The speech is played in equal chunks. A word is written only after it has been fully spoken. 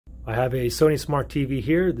I have a Sony Smart TV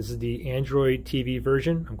here. This is the Android TV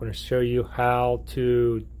version. I'm going to show you how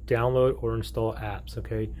to download or install apps,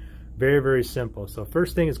 okay? Very, very simple. So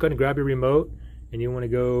first thing is going to grab your remote and you want to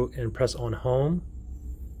go and press on home.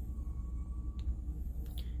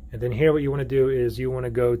 And then here what you want to do is you want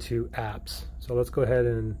to go to apps. So let's go ahead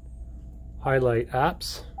and highlight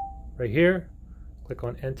apps right here. Click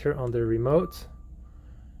on enter on the remote.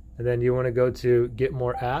 And then you want to go to get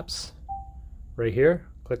more apps right here.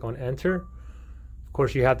 Click on enter. Of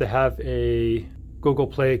course, you have to have a Google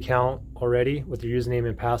Play account already with your username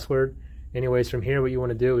and password. Anyways, from here, what you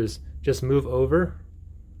want to do is just move over,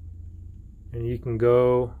 and you can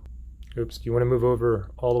go, you want to move over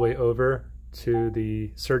all the way over to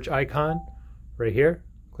the search icon right here.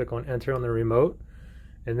 Click on enter on the remote.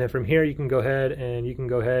 And then from here, you can go ahead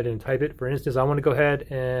and type it. For instance, I want to go ahead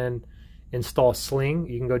and install Sling.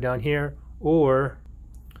 You can go down here, or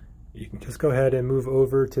you can just go ahead and move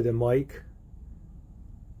over to the mic.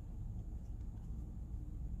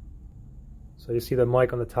 So you see the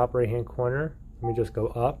mic on the top right hand corner. Let me just go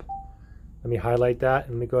up. Let me highlight that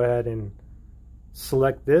and let me go ahead and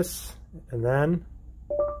select this and then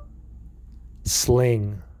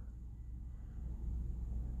Sling.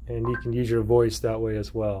 And you can use your voice that way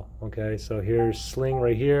as well. Okay, so here's Sling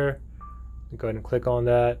right here. Go ahead and click on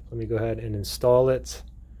that. Let me go ahead and install it.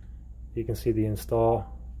 You can see the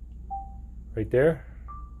install right there.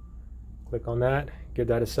 Click on that. Give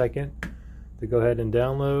that a second to go ahead and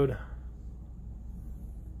download.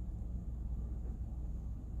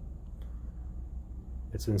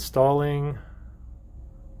 It's installing.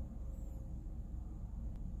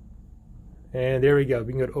 And there we go.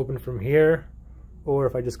 We can go to open from here, or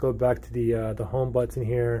if I just go back to the home button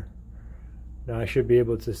here, now I should be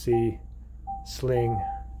able to see Sling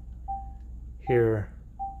here.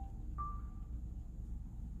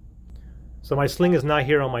 So my Sling is not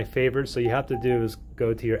here on my favorites, so you have to do is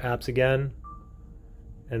go to your apps again,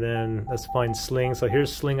 and then let's find Sling. So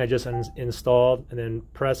here's Sling I just installed, and then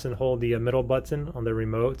press and hold the middle button on the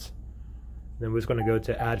remote. Then we're just going to go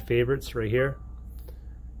to add favorites right here.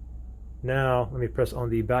 Now let me press on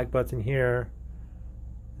the back button here.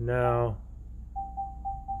 Now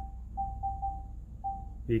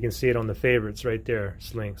you can see it on the favorites right there,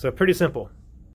 Sling. So pretty simple.